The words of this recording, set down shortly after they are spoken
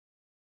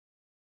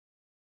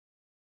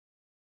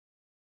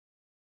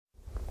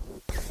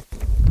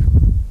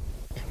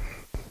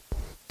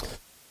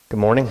Good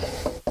morning.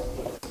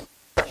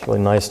 It's really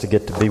nice to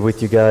get to be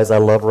with you guys. I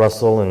love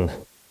Russell and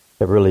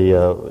have really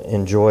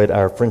enjoyed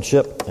our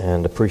friendship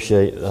and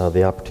appreciate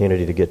the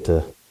opportunity to get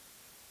to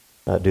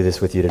do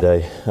this with you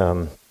today.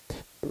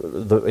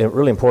 The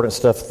really important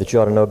stuff that you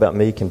ought to know about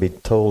me can be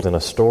told in a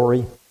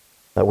story.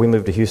 We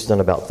moved to Houston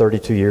about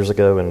 32 years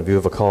ago in view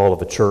of a call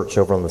of a church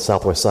over on the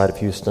southwest side of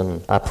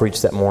Houston. I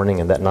preached that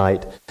morning, and that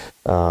night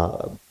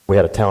we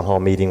had a town hall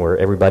meeting where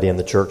everybody in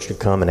the church could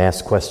come and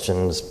ask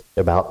questions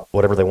about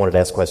whatever they wanted to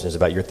ask questions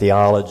about, your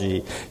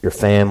theology, your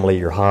family,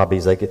 your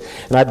hobbies. And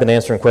I'd been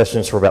answering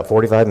questions for about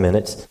 45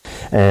 minutes.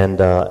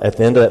 And at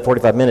the end of that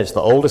 45 minutes,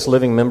 the oldest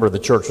living member of the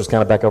church was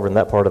kind of back over in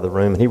that part of the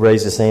room. And he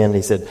raised his hand and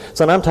he said,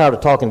 "Son, I'm tired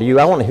of talking to you.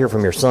 I want to hear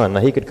from your son."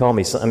 Now, he could call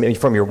me son,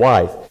 from your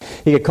wife.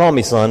 He could call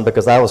me son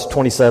because I was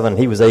 27,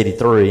 he was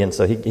 83, and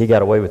so he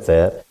got away with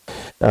that.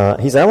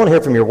 He said, "I want to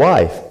hear from your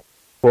wife."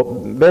 Well,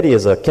 Betty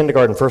is a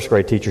kindergarten first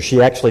grade teacher.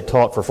 She actually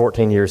taught for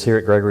 14 years here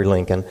at Gregory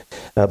Lincoln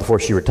before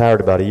she retired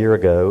about a year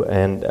ago.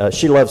 And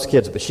she loves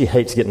kids, but she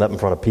hates getting up in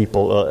front of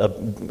people,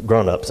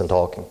 grown-ups, and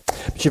talking.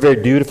 She very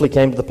dutifully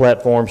came to the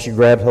platform. She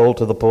grabbed hold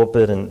to the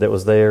pulpit that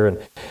was there.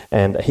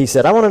 And he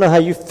said, "I want to know how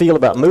you feel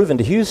about moving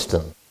to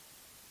Houston."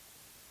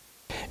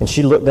 And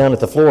she looked down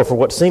at the floor for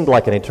what seemed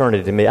like an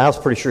eternity to me. I was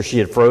pretty sure she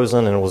had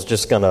frozen and was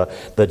just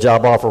the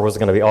job offer was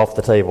going to be off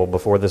the table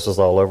before this was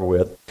all over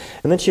with.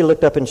 And then she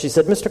looked up and she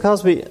said, "Mr.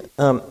 Cosby,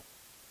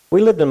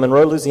 we lived in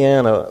Monroe,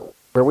 Louisiana,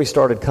 where we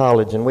started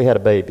college, and we had a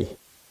baby.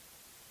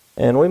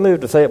 And we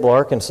moved to Fayetteville,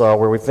 Arkansas,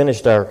 where we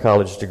finished our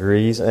college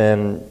degrees,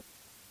 and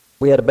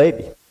we had a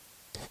baby.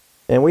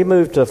 And we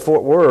moved to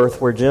Fort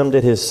Worth, where Jim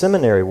did his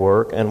seminary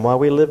work, and while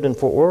we lived in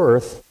Fort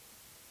Worth,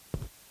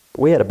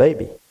 we had a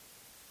baby."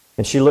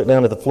 And she looked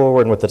down at the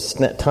floor, and with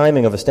the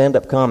timing of a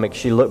stand-up comic,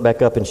 she looked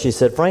back up and she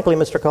said, "Frankly,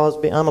 Mr.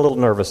 Cosby, I'm a little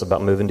nervous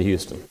about moving to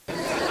Houston."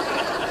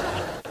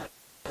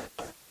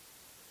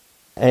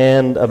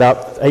 And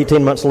about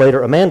 18 months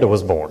later, Amanda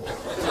was born.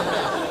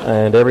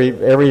 And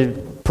every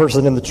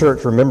person in the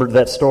church remembered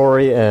that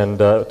story and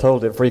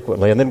told it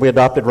frequently. And then we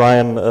adopted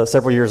Ryan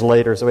several years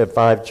later, so we had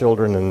 5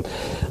 children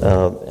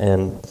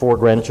and 4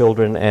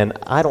 grandchildren. And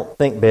I don't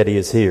think Betty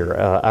is here.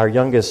 Our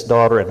youngest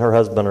daughter and her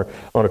husband are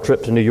on a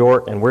trip to New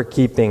York, and we're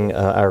keeping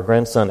our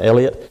grandson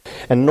Elliot.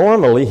 And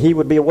normally he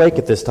would be awake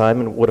at this time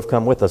and would have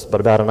come with us,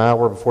 but about an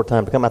hour before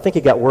time to come, I think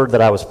he got word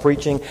that I was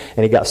preaching,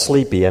 and he got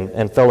sleepy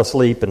and fell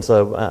asleep. And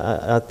so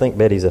I think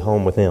Betty's at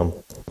home with him.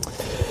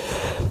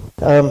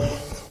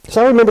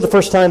 So I remember the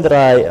first time that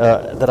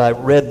I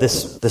read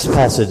this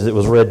passage that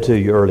was read to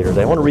you earlier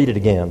today. I want to read it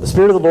again. "The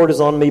Spirit of the Lord is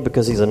on me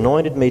because He's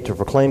anointed me to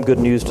proclaim good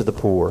news to the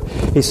poor.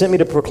 He sent me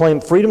to proclaim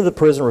freedom to the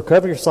prison,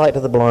 recover your sight to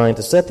the blind,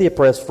 to set the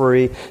oppressed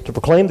free, to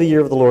proclaim the year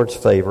of the Lord's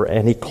favor."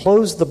 And he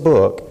closed the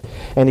book,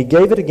 and he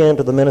gave it again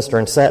to the minister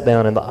and sat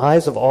down, and the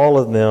eyes of all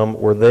of them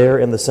were there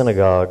in the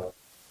synagogue,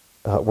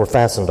 were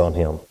fastened on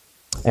him.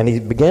 And he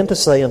began to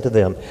say unto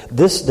them,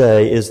 "This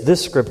day is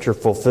this scripture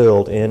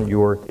fulfilled in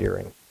your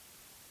hearing."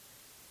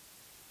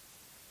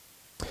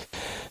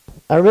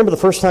 I remember the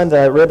first time that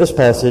I read this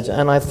passage,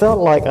 and I felt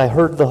like I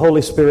heard the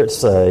Holy Spirit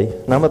say,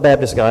 and I'm a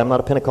Baptist guy, I'm not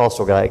a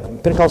Pentecostal guy.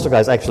 Pentecostal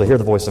guys actually hear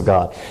the voice of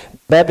God.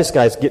 Baptist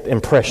guys get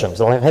impressions.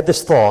 So I had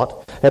this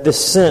thought, had this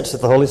sense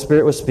that the Holy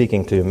Spirit was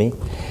speaking to me.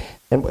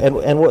 And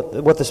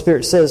what the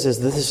Spirit says is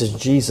that this is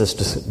Jesus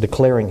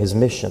declaring His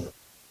mission.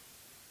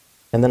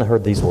 And then I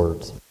heard these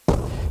words: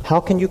 "How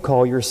can you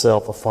call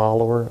yourself a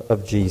follower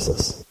of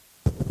Jesus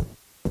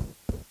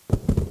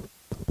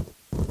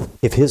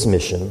if His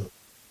mission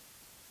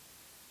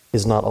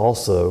is not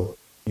also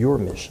your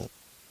mission?"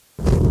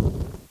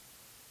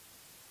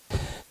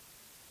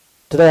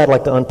 Today I'd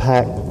like to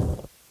unpack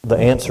the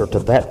answer to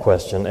that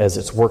question as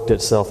it's worked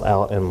itself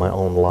out in my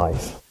own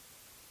life.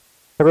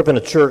 I grew up in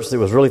a church that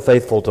was really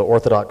faithful to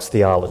Orthodox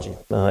theology.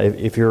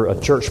 If you're a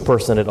church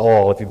person at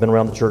all, if you've been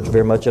around the church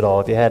very much at all,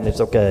 if you hadn't,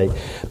 it's okay.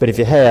 But if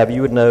you have,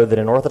 you would know that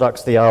in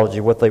Orthodox theology,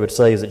 what they would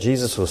say is that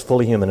Jesus was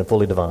fully human and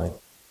fully divine.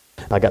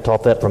 I got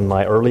taught that from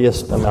my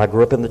earliest. I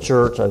grew up in the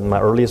church. In my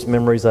earliest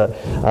memories,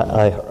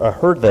 I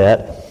heard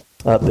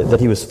that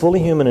he was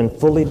fully human and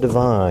fully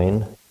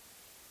divine,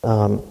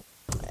 and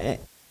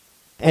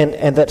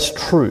that's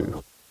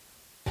true.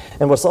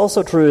 And what's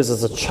also true is,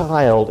 as a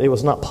child, it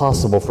was not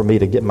possible for me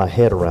to get my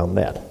head around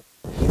that.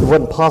 It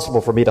wasn't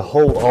possible for me to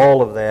hold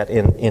all of that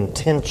in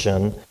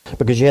tension,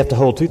 because you have to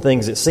hold two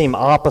things that seem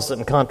opposite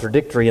and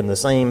contradictory in the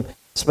same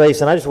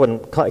space, and I just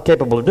wasn't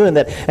capable of doing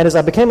that. And as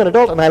I became an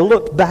adult and I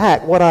looked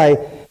back, what I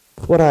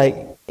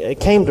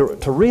came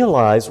to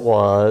realize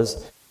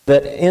was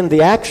that in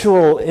the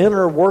actual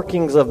inner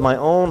workings of my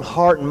own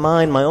heart and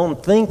mind, my own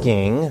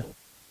thinking,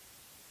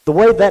 the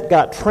way that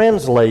got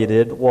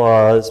translated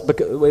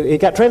it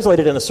got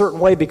translated in a certain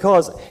way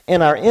because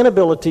in our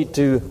inability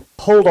to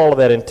hold all of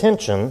that in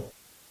tension,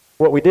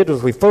 what we did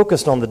was we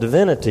focused on the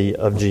divinity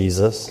of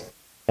Jesus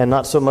and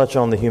not so much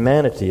on the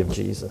humanity of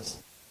Jesus.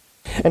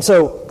 And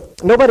so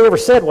nobody ever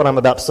said what I'm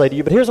about to say to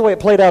you, but here's the way it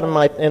played out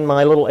in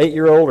my little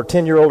 8-year-old or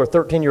 10-year-old or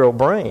 13-year-old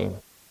brain.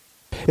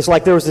 It's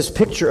like there was this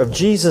picture of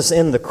Jesus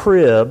in the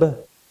crib,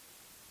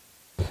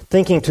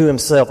 thinking to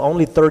himself,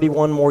 only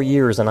 31 more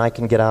years and I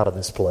can get out of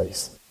this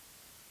place.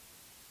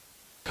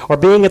 Or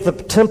being at the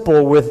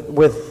temple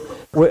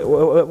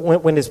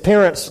when his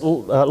parents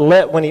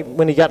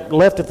when he got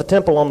left at the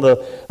temple on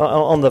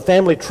the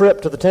family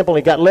trip to the temple,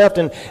 he got left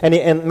and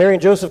Mary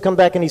and Joseph come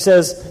back and he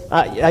says,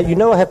 I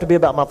have to be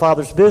about my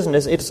Father's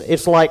business.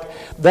 It's like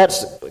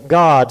that's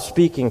God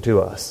speaking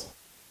to us.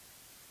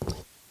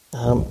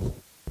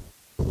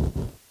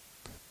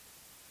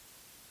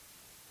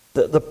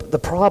 The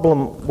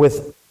problem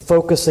with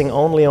focusing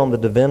only on the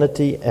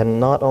divinity and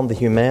not on the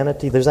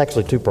humanity, there's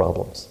actually two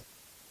problems.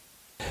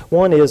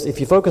 One is, if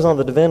you focus on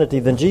the divinity,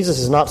 then Jesus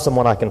is not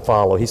someone I can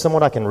follow. He's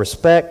someone I can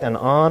respect and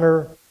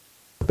honor,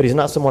 but he's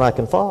not someone I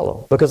can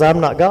follow because I'm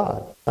not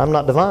God. I'm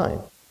not divine.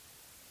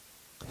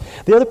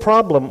 The other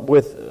problem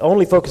with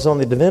only focus on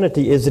the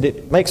divinity is that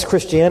it makes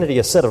Christianity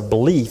a set of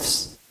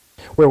beliefs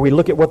where we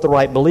look at what the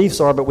right beliefs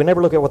are, but we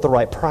never look at what the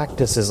right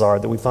practices are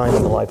that we find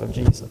in the life of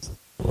Jesus.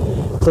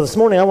 So this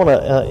morning I'm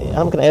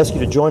going to ask you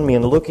to join me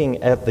in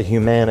looking at the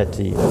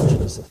humanity of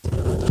Jesus.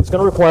 It's going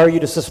to require you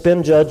to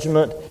suspend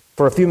judgment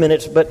for a few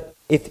minutes, but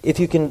if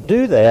you can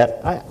do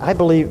that, I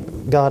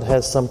believe God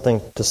has something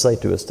to say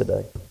to us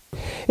today.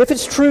 If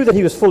it's true that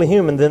he was fully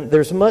human, then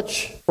there's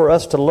much for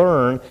us to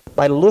learn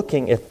by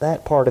looking at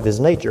that part of his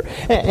nature.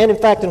 And in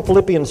fact, in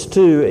Philippians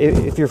 2,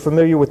 if you're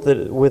familiar with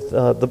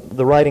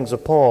the writings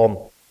of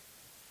Paul,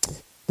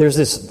 there's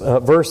this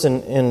verse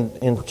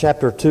in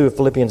chapter 2 of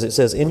Philippians. It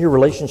says, "In your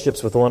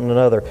relationships with one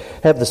another,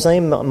 have the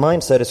same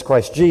mindset as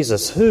Christ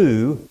Jesus,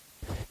 who,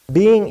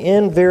 being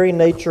in very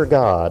nature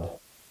God,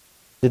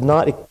 did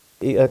not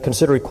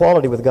consider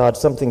equality with God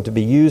something to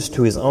be used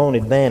to his own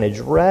advantage.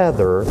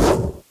 Rather,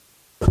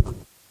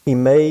 he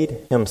made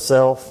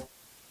himself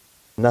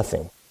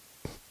nothing."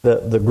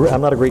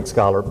 I'm not a Greek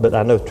scholar, but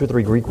I know 2 or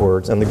 3 Greek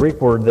words, and the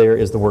Greek word there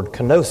is the word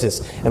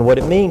kenosis, and what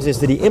it means is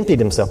that he emptied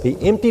himself. He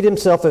emptied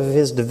himself of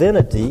his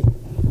divinity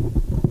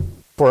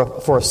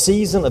for a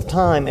season of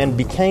time and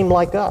became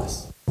like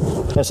us.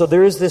 And so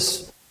there is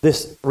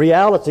this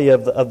reality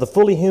of the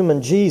fully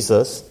human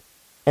Jesus.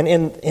 And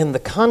in the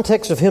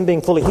context of him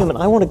being fully human,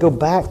 I want to go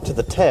back to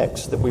the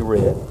text that we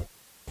read.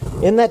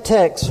 In that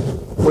text,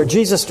 where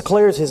Jesus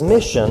declares his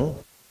mission,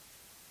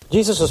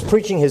 Jesus was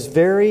preaching his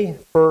very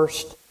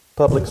first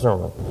public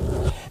sermon.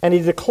 And he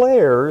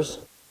declares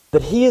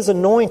that he is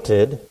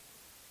anointed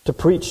to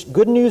preach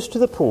good news to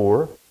the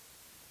poor,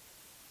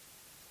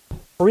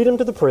 freedom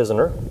to the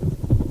prisoner.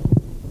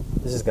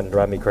 This is going to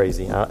drive me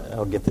crazy.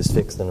 I'll get this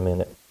fixed in a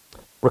minute.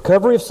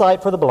 Recovery of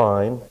sight for the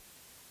blind.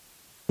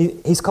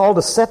 He's called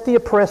to set the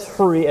oppressed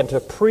free and to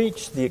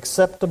preach the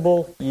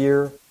acceptable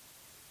year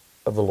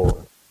of the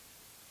Lord.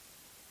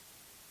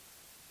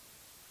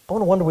 I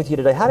want to wonder with you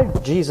today, how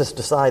did Jesus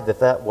decide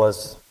that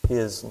was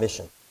his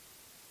mission?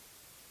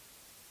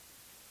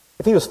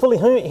 If he was fully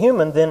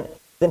human, then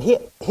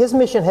his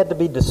mission had to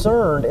be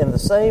discerned in the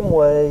same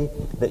way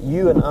that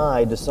you and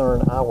I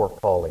discern our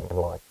calling in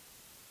life.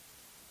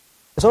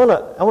 So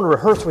I want to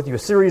rehearse with you a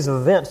series of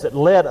events that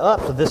led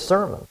up to this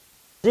sermon.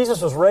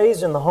 Jesus was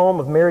raised in the home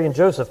of Mary and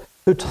Joseph,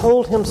 who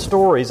told him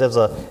stories as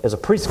a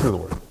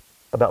preschooler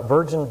about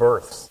virgin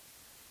births,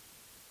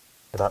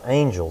 about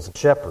angels and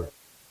shepherds.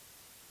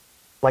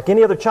 Like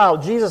any other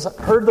child, Jesus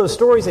heard those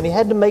stories and he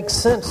had to make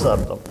sense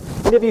of them.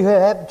 Any of you who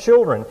have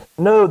children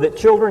know that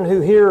children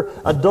who hear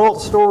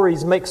adult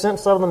stories make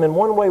sense of them in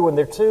one way when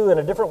they're 2, and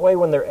a different way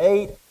when they're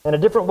 8, and a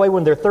different way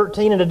when they're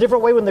 13, and a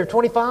different way when they're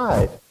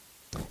 25.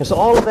 And so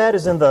all of that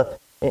is in the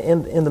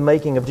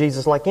making of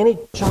Jesus. Like any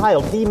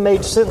child, he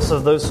made sense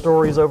of those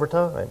stories over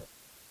time.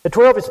 At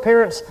 12, his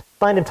parents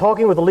find him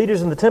talking with the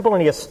leaders in the temple,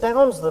 and he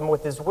astounds them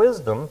with his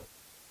wisdom.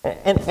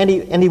 And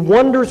he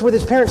wonders with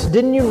his parents,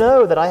 "Didn't you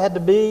know that I had to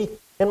be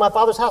in my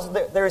Father's house?"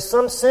 There is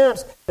some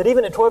sense that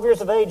even at 12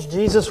 years of age,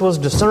 Jesus was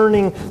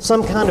discerning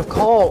some kind of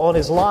call on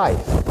his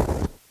life.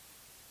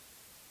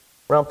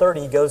 Around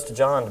 30, he goes to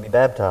John to be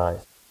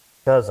baptized,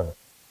 cousin.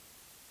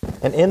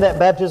 And in that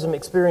baptism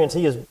experience,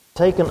 he is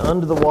taken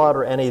under the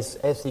water, and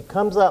as he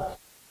comes up,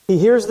 he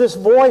hears this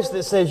voice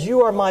that says,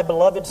 "You are my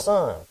beloved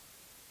Son."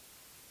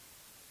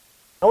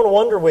 I want to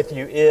wonder with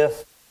you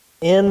if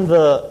in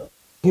the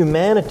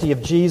humanity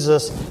of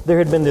Jesus, there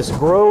had been this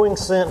growing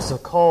sense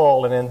of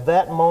call, and in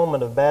that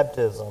moment of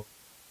baptism,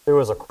 there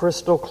was a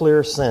crystal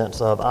clear sense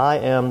of, I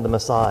am the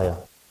Messiah.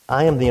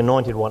 I am the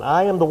anointed one.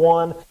 I am the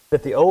one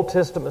that the Old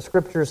Testament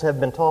scriptures have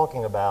been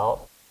talking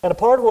about. And a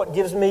part of what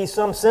gives me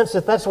some sense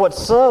that that's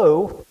what's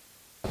so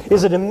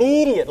is that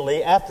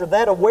immediately after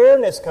that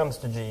awareness comes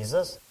to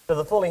Jesus, to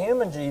the fully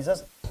human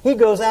Jesus, he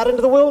goes out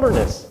into the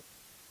wilderness.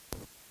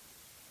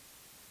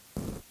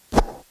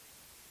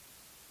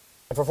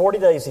 And for 40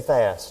 days he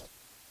fasts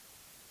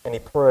and he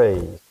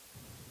prays.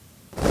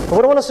 But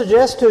what I want to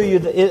suggest to you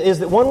is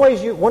that one way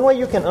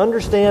you can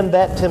understand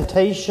that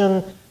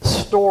temptation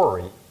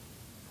story,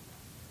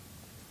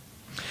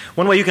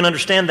 one way you can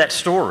understand that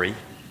story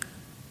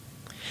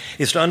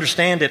is to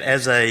understand it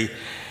as a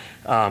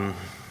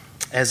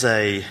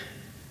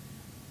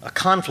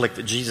conflict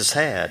that Jesus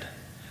had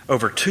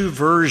over two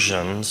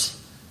versions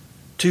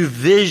two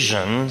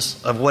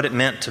visions of what it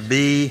meant to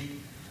be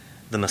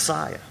the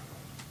Messiah.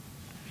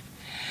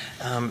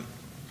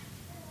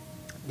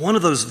 One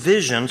of those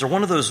visions, or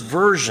one of those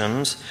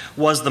versions,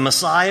 was the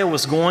Messiah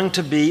was going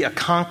to be a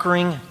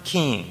conquering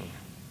king.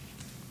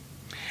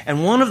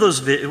 And one of those,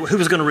 who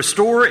was going to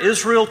restore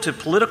Israel to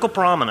political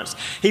prominence.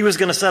 He was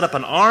going to set up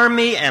an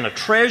army and a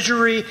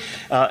treasury.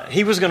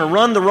 He was going to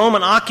run the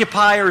Roman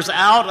occupiers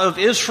out of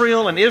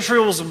Israel, and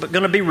Israel was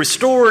going to be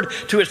restored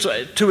to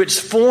its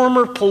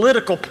former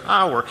political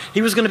power.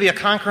 He was going to be a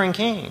conquering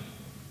king.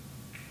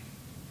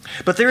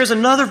 But there is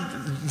another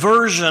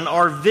version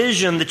or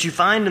vision that you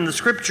find in the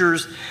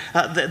Scriptures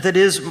that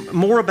is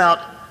more about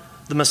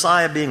the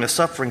Messiah being a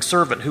suffering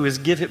servant who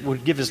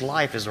would give his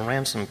life as a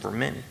ransom for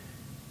many.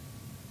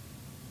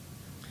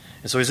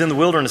 And so he's in the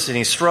wilderness and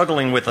he's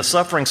struggling with a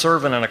suffering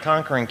servant and a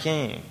conquering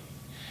king.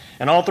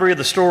 And all three of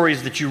the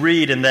stories that you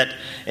read and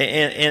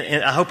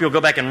I hope you'll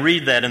go back and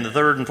read that in the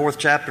 3rd and 4th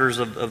chapters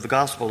of the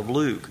Gospel of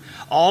Luke.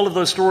 All of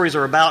those stories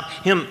are about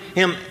him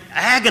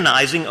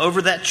agonizing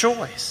over that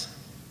choice.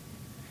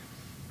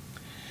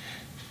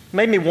 It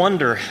made me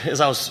wonder,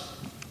 as I was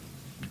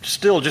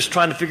still just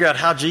trying to figure out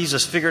how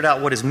Jesus figured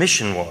out what his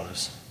mission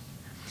was.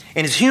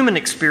 In his human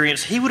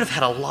experience, he would have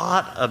had a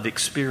lot of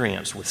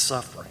experience with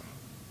suffering.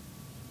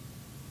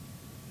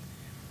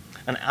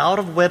 An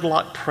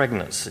out-of-wedlock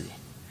pregnancy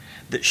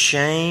that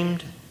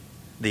shamed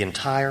the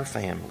entire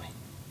family.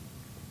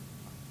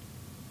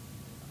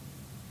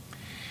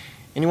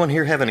 Anyone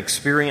here have an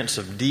experience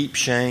of deep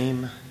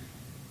shame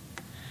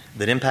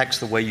that impacts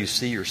the way you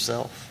see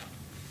yourself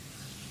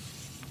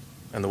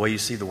and the way you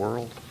see the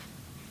world?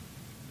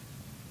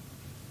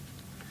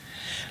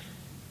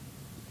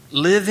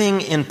 Living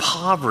in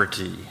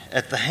poverty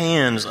at the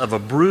hands of a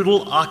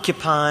brutal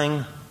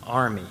occupying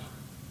army.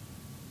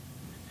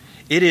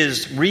 It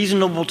is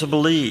reasonable to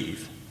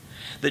believe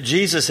that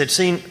Jesus had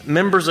seen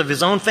members of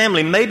his own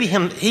family, maybe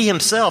he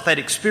himself had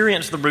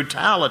experienced the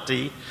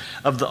brutality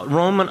of the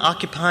Roman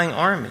occupying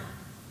army.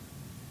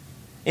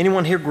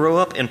 Anyone here grow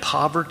up in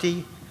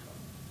poverty?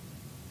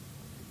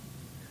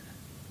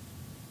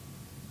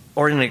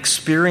 Or in an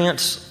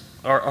experience,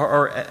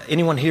 or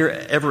anyone here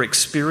ever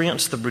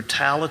experienced the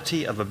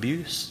brutality of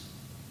abuse?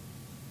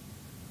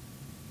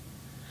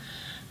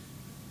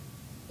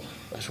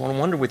 I just want to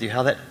wonder with you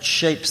how that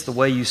shapes the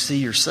way you see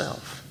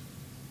yourself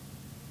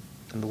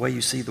and the way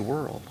you see the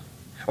world.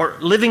 Or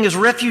living as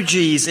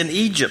refugees in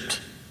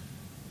Egypt.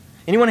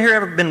 Anyone here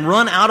ever been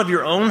run out of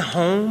your own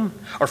home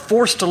or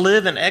forced to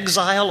live in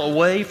exile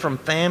away from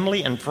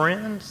family and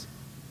friends?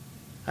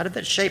 How did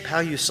that shape how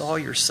you saw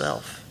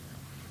yourself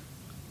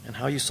and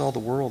how you saw the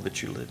world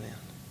that you live in?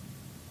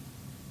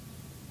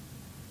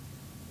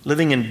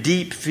 Living in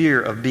deep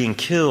fear of being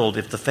killed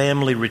if the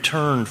family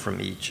returned from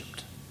Egypt.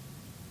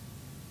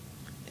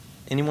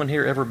 Anyone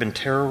here ever been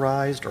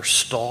terrorized or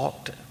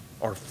stalked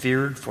or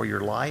feared for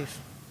your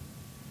life?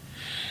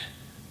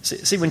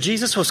 See, when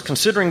Jesus was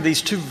considering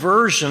these two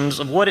versions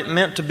of what it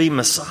meant to be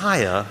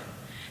Messiah,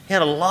 he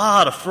had a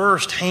lot of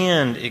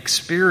first-hand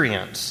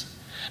experience.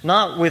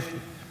 Not with,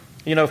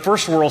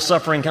 first world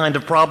suffering kind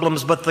of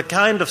problems, but the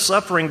kind of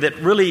suffering that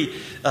really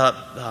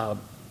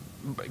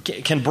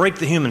can break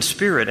the human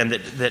spirit and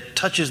that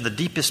touches the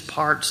deepest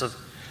parts of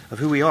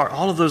who we are.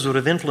 All of those would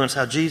have influenced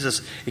how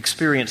Jesus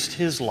experienced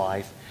his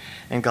life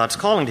and God's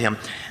calling to him.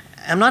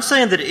 I'm not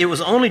saying that it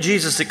was only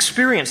Jesus'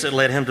 experience that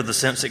led him to the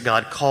sense that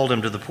God called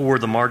him to the poor,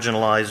 the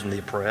marginalized, and the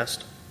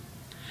oppressed.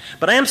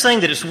 But I am saying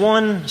that it's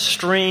one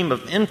stream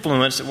of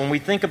influence that when we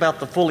think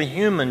about the fully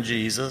human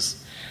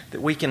Jesus,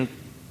 that we can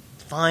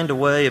find a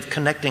way of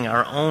connecting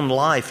our own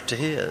life to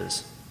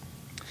his.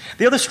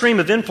 The other stream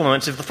of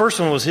influence, if the first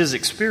one was his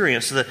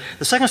experience, the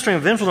second stream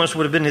of influence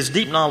would have been his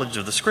deep knowledge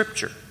of the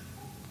Scripture.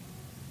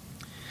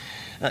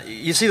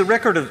 You see, the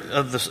record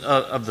of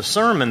the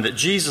sermon that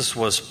Jesus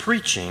was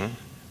preaching,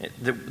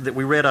 that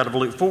we read out of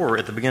Luke 4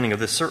 at the beginning of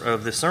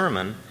this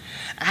sermon,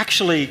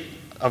 actually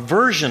a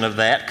version of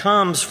that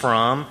comes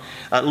from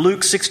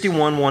Luke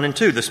 61, 1 and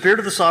 2. The Spirit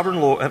of the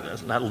Sovereign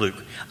Lord,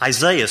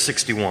 Isaiah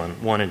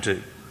 61, 1 and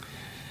 2.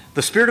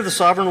 The Spirit of the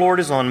Sovereign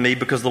Lord is on me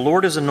because the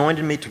Lord has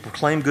anointed me to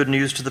proclaim good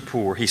news to the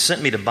poor. He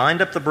sent me to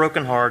bind up the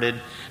brokenhearted,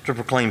 to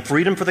proclaim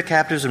freedom for the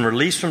captives and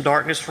release from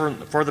darkness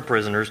for the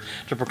prisoners,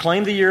 to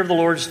proclaim the year of the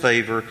Lord's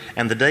favor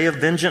and the day of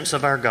vengeance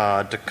of our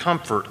God, to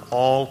comfort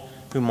all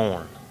who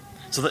mourn.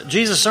 So that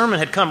Jesus' sermon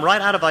had come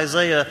right out of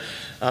Isaiah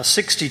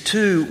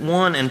 62,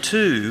 1 and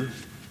 2.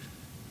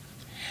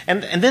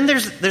 And then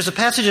there's a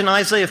passage in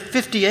Isaiah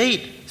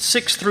 58,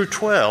 6 through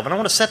 12. And I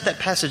want to set that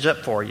passage up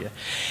for you.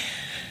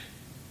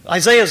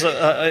 Isaiah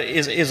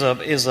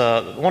is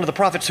one of the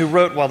prophets who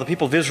wrote while the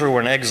people of Israel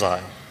were in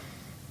exile.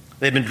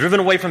 They had been driven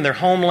away from their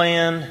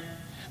homeland.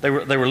 They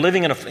were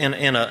living in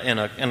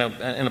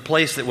a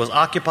place that was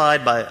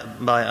occupied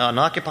by an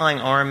occupying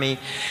army,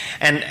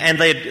 and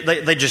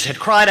they just had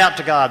cried out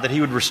to God that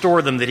He would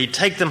restore them, that He'd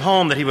take them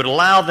home, that He would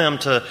allow them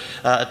to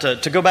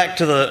go back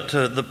to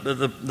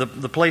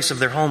the place of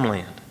their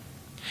homeland.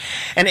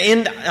 And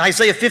in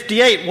Isaiah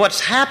 58,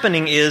 what's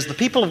happening is the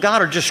people of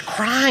God are just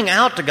crying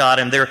out to God,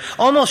 and they're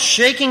almost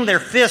shaking their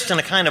fist in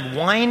a kind of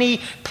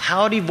whiny,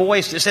 pouty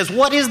voice that says,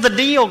 "What is the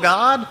deal,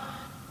 God?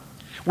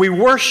 We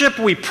worship,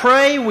 we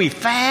pray, we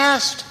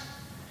fast,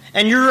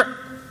 and you're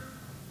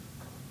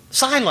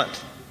silent.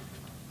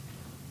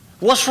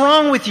 What's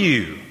wrong with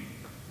you?"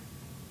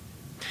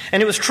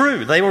 And it was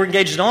true. They were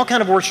engaged in all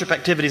kind of worship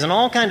activities and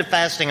all kind of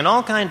fasting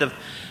and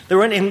they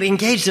were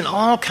engaged in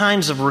all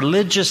kinds of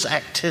religious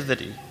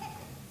activity.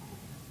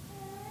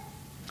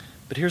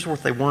 But here's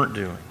what they weren't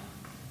doing.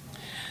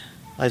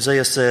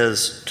 Isaiah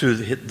says to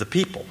the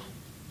people,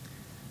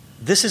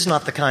 "This is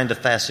not the kind of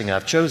fasting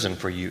I've chosen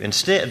for you."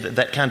 Instead,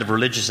 that kind of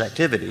religious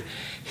activity.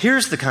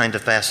 "Here's the kind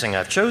of fasting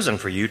I've chosen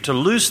for you, to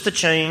loose the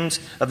chains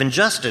of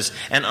injustice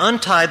and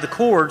untie the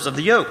cords of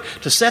the yoke,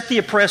 to set the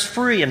oppressed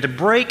free and to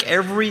break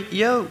every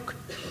yoke.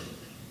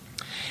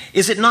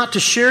 Is it not to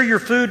share your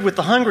food with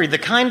the hungry? The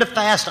kind of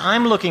fast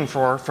I'm looking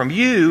for from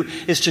you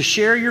is to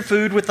share your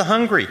food with the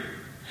hungry,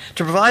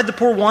 to provide the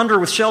poor wanderer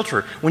with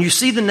shelter. When you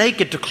see the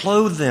naked, to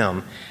clothe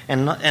them,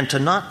 and to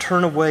not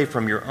turn away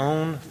from your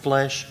own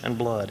flesh and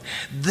blood.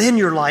 Then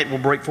your light will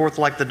break forth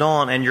like the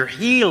dawn, and your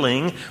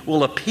healing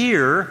will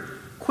appear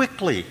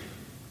quickly.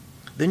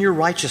 Then your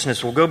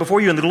righteousness will go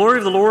before you, and the glory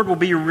of the Lord will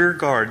be your rear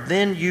guard.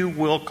 Then you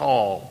will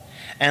call,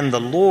 and the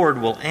Lord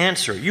will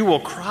answer. You will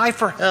cry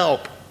for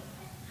help,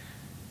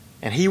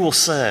 and He will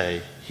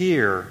say,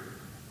 'Here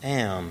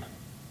am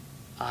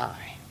I.'"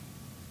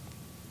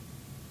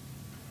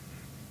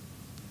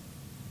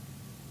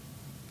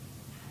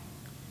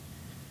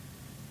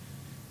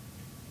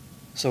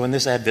 So in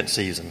this Advent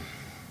season,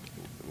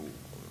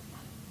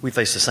 we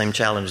face the same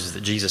challenges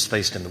that Jesus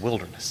faced in the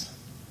wilderness.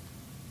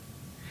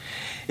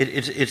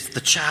 It's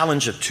the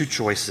challenge of two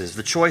choices: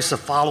 the choice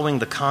of following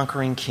the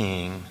conquering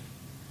king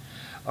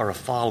or of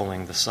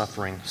following the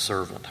suffering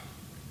servant.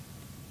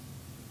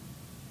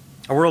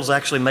 Our world's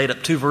actually made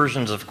up two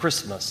versions of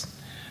Christmas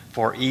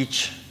for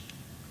each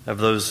of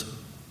those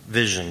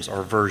visions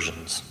or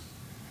versions.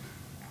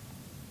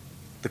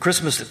 The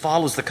Christmas that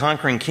follows the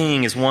conquering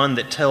king is one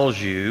that tells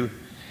you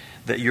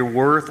that your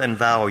worth and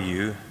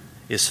value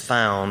is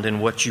found in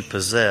what you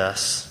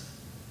possess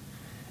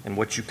and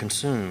what you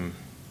consume.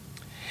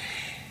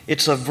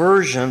 It's a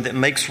version that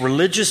makes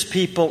religious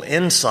people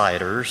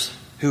insiders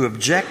who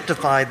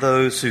objectify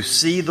those who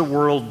see the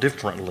world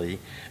differently,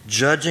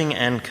 judging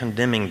and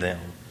condemning them,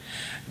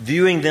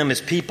 viewing them as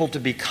people to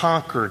be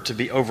conquered, to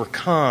be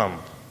overcome.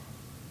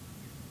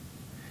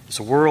 It's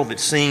a world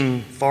that's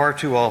seen far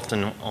too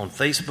often on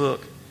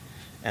Facebook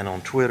and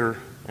on Twitter,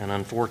 and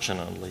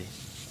unfortunately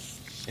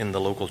in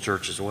the local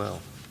church as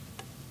well.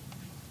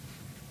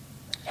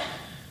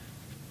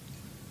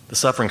 The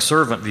suffering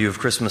servant view of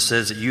Christmas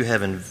says that you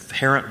have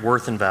inherent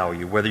worth and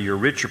value, whether you're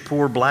rich or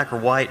poor, black or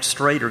white,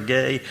 straight or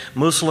gay,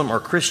 Muslim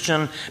or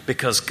Christian,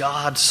 because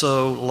God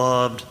so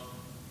loved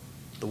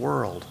the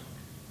world.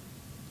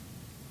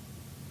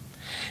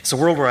 It's a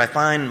world where I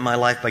find my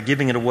life by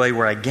giving it away,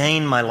 where I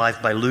gain my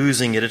life by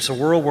losing it. It's a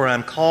world where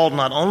I'm called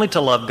not only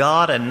to love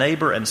God and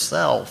neighbor and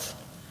self,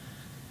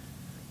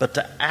 but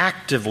to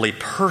actively,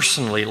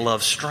 personally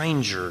love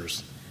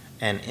strangers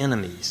and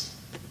enemies.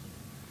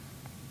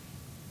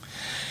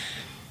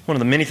 One of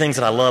the many things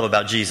that I love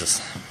about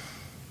Jesus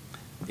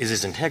is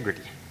His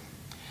integrity.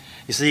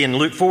 You see, in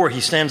Luke 4,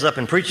 He stands up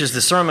and preaches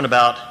this sermon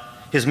about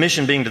His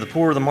mission being to the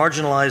poor, the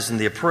marginalized, and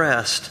the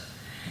oppressed.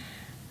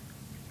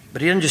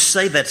 But He doesn't just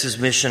say that's His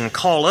mission,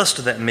 call us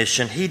to that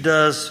mission. He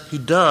does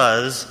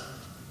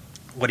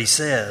what He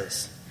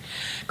says.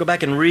 Go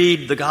back and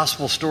read the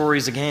gospel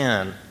stories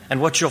again,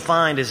 and what you'll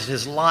find is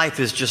His life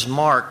is just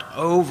marked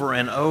over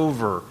and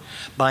over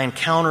by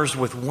encounters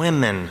with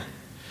women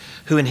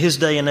who in His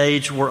day and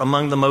age were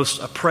among the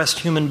most oppressed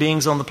human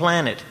beings on the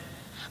planet.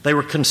 They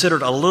were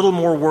considered a little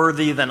more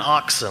worthy than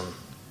oxen,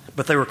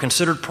 but they were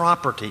considered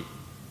property.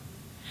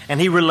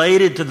 And He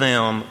related to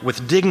them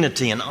with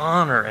dignity and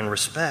honor and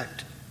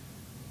respect.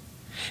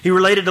 He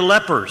related to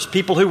lepers,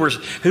 people who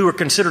were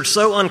considered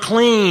so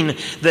unclean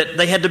that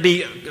they had to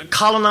be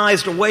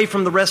colonized away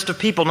from the rest of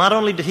people. Not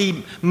only did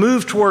He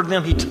move toward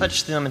them, He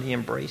touched them and He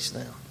embraced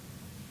them.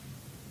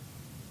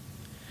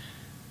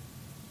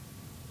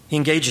 He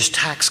engages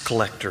tax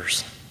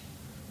collectors,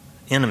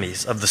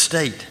 enemies of the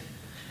state,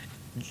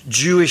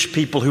 Jewish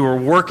people who were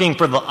working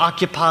for the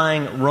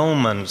occupying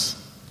Romans,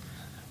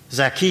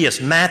 Zacchaeus,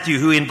 Matthew,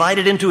 who He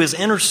invited into His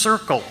inner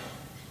circle,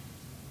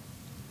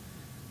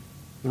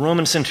 the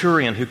Roman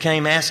centurion who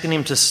came asking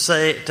Him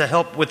to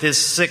help with his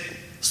sick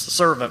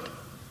servant.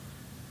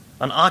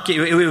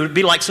 It would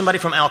be like somebody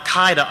from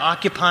Al-Qaeda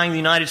occupying the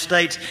United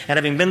States and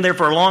having been there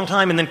for a long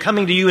time and then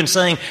coming to you and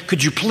saying,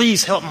 "Could you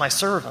please help my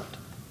servant?"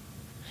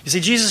 You see,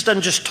 Jesus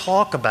doesn't just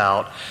talk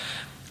about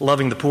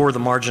loving the poor, the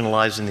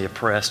marginalized, and the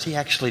oppressed. He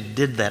actually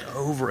did that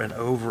over and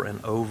over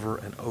and over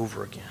and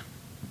over again.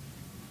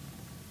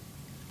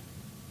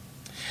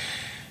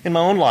 In my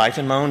own life,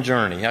 in my own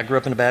journey, I grew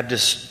up in a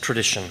Baptist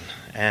tradition,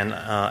 and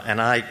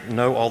I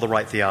know all the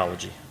right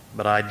theology,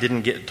 but I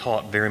didn't get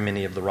taught very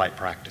many of the right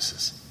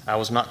practices. I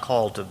was not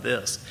called to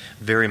this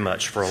very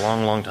much for a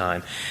long, long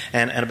time.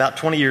 And about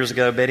 20 years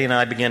ago, Betty and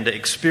I began to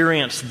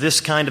experience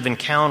this kind of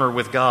encounter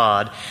with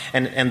God.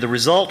 And the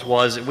result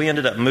was that we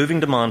ended up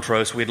moving to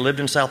Montrose. We had lived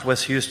in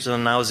Southwest Houston,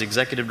 and I was the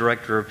executive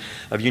director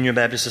of Union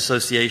Baptist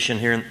Association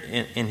here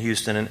in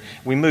Houston. And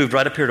we moved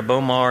right up here to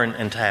Beaumar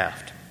and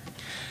Taft.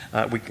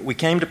 We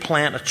came to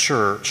plant a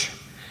church.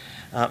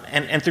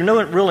 And through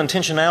no real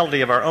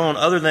intentionality of our own,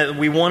 other than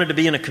we wanted to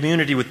be in a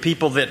community with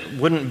people that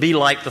wouldn't be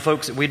like the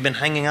folks that we'd been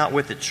hanging out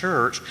with at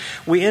church,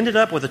 we ended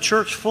up with a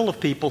church full of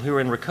people who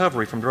were in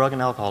recovery from drug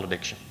and alcohol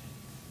addiction.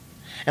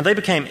 And they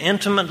became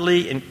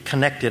intimately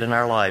connected in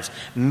our lives.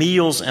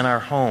 Meals in our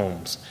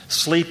homes,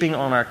 sleeping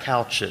on our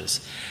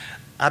couches.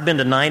 I've been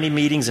to 90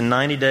 meetings in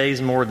 90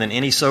 days more than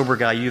any sober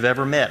guy you've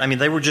ever met. I mean,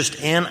 they were just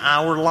in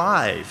our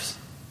lives.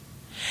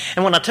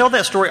 And when I tell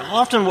that story,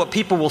 often what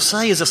people will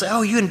say is they'll say,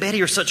 "Oh, you and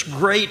Betty are such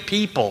great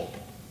people."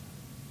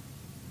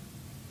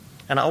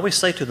 And I always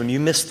say to them, you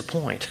missed the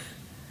point.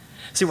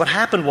 See, what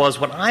happened was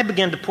when I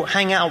began to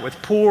hang out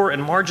with poor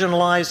and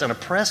marginalized and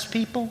oppressed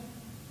people,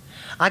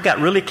 I got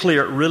really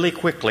clear really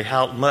quickly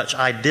how much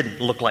I didn't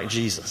look like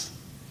Jesus.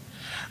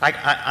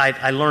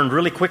 I learned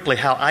really quickly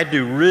how I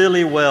do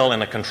really well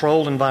in a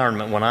controlled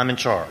environment when I'm in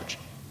charge.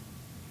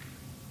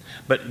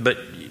 But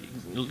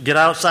get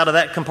outside of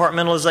that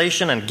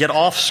compartmentalization and get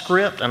off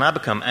script, and I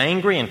become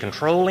angry and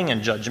controlling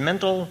and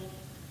judgmental.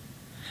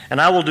 And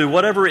I will do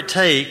whatever it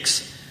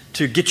takes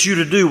to get you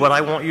to do what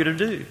I want you to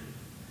do.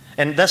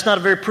 And that's not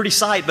a very pretty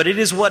sight, but it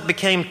is what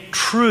became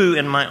true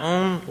in my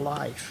own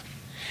life.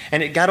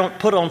 And it got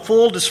put on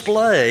full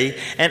display,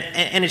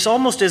 and it's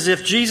almost as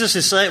if Jesus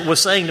was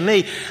saying to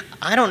me,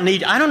 I don't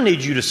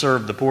need you to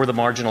serve the poor, the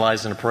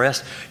marginalized, and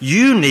oppressed.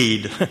 You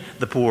need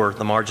the poor,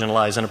 the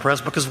marginalized, and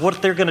oppressed, because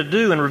what they're going to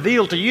do and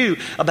reveal to you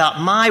about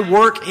my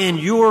work in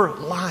your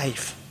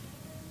life.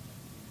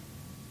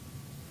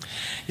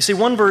 You see,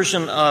 one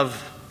version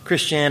of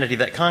Christianity,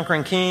 that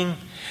conquering king,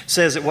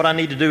 says that what I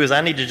need to do is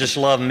I need to just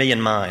love me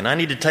and mine. I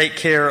need to take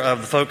care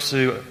of the folks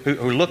who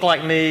look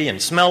like me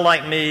and smell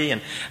like me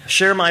and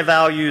share my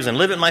values and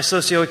live at my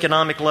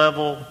socioeconomic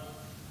level.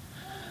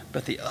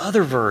 But the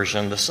other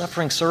version, the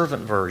suffering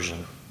servant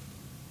version,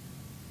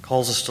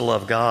 calls us to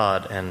love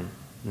God and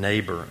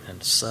neighbor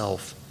and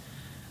self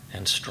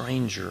and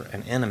stranger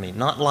and enemy.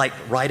 Not like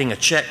writing a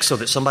check so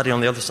that somebody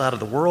on the other side of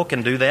the world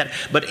can do that,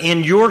 but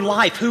in your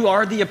life, who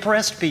are the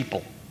oppressed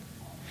people?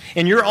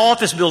 In your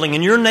office building,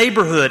 in your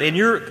neighborhood, in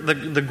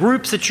the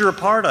groups that you're a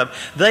part of,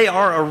 they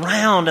are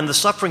around, and the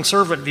suffering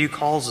servant view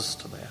calls us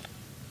to that.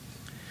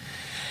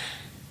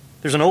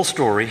 There's an old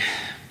story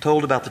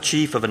told about the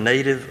chief of a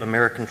Native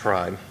American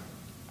tribe.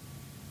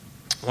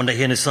 One day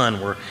he and his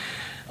son were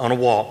on a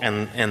walk,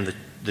 and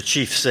the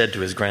chief said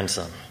to his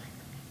grandson,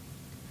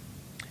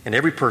 "In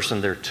every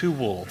person there are two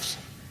wolves,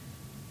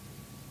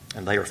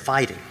 and they are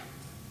fighting.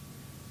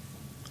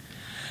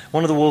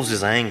 One of the wolves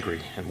is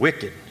angry and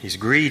wicked. He's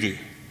greedy,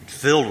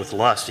 filled with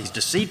lust. He's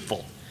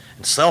deceitful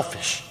and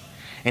selfish,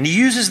 and he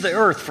uses the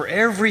earth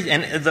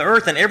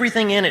and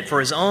everything in it for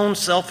his own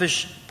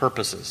selfish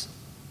purposes.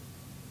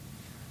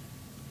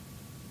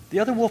 The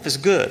other wolf is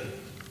good.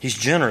 He's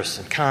generous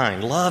and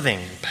kind, loving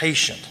and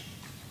patient.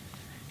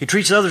 He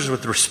treats others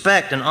with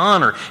respect and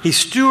honor. He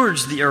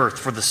stewards the earth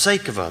for the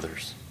sake of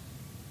others.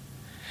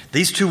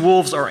 These two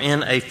wolves are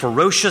in a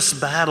ferocious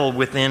battle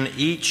within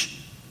each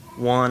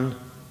one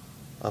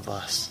of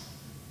us.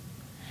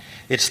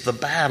 It's the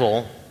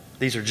battle,"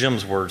 these are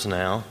Jim's words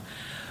now,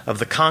 "of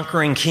the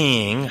conquering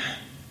king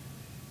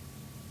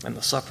and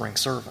the suffering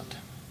servant."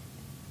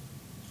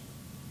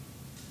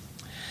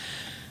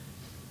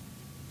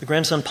 The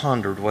grandson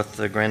pondered what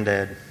the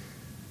granddad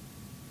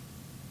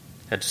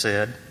had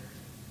said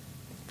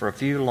for a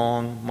few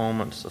long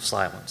moments of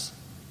silence.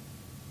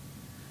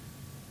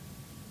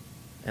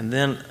 And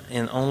then,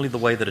 in only the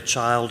way that a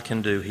child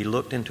can do, he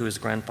looked into his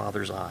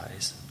grandfather's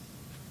eyes,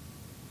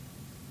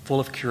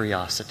 full of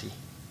curiosity,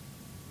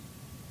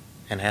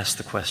 and asked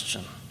the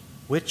question,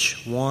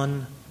 which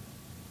one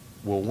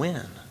will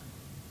win?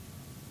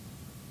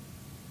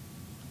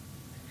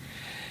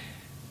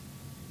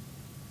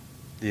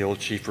 The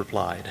old chief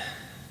replied,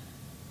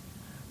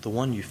 "The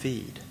one you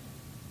feed."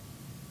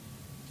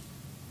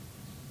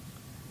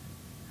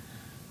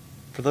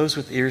 For those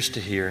with ears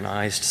to hear and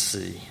eyes to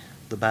see,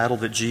 the battle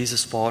that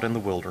Jesus fought in the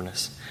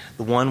wilderness,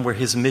 the one where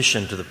his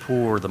mission to the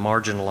poor, the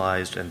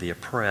marginalized, and the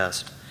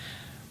oppressed,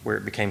 where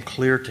it became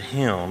clear to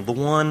him, the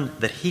one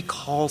that he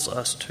calls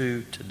us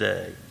to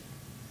today,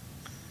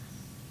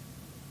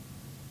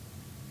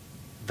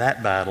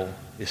 that battle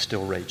is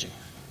still raging.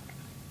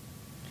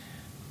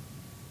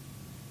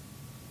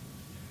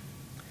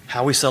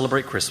 How we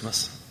celebrate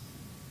Christmas,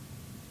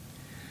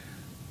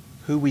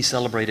 who we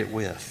celebrate it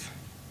with,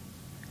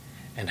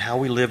 and how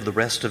we live the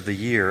rest of the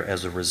year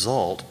as a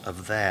result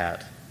of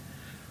that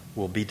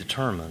will be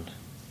determined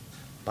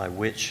by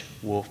which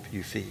wolf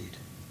you feed.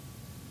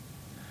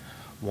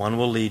 One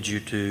will lead you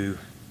to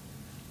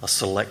a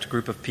select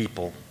group of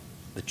people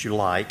that you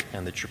like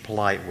and that you're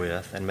polite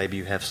with and maybe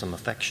you have some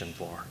affection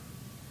for.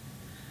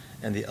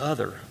 And the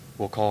other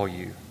will call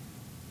you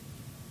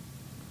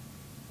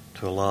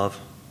to a love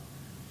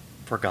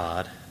for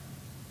God,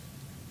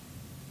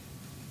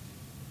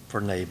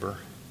 for neighbor,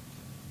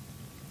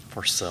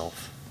 for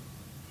self,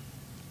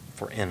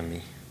 for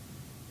enemy,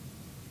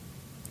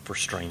 for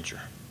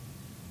stranger.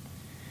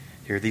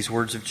 Hear these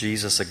words of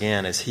Jesus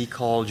again as he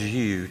called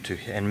you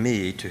and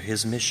me to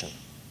his mission.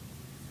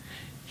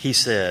 He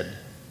said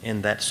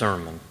in that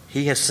sermon,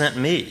 he has sent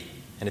me.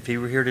 And if he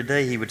were here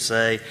today, he would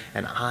say,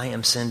 and I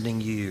am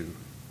sending you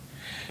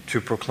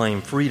to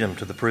proclaim freedom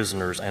to the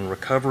prisoners and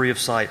recovery of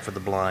sight for the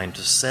blind,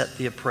 to set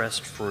the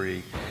oppressed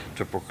free,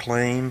 to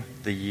proclaim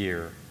the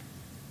year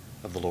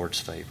of the Lord's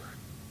favor.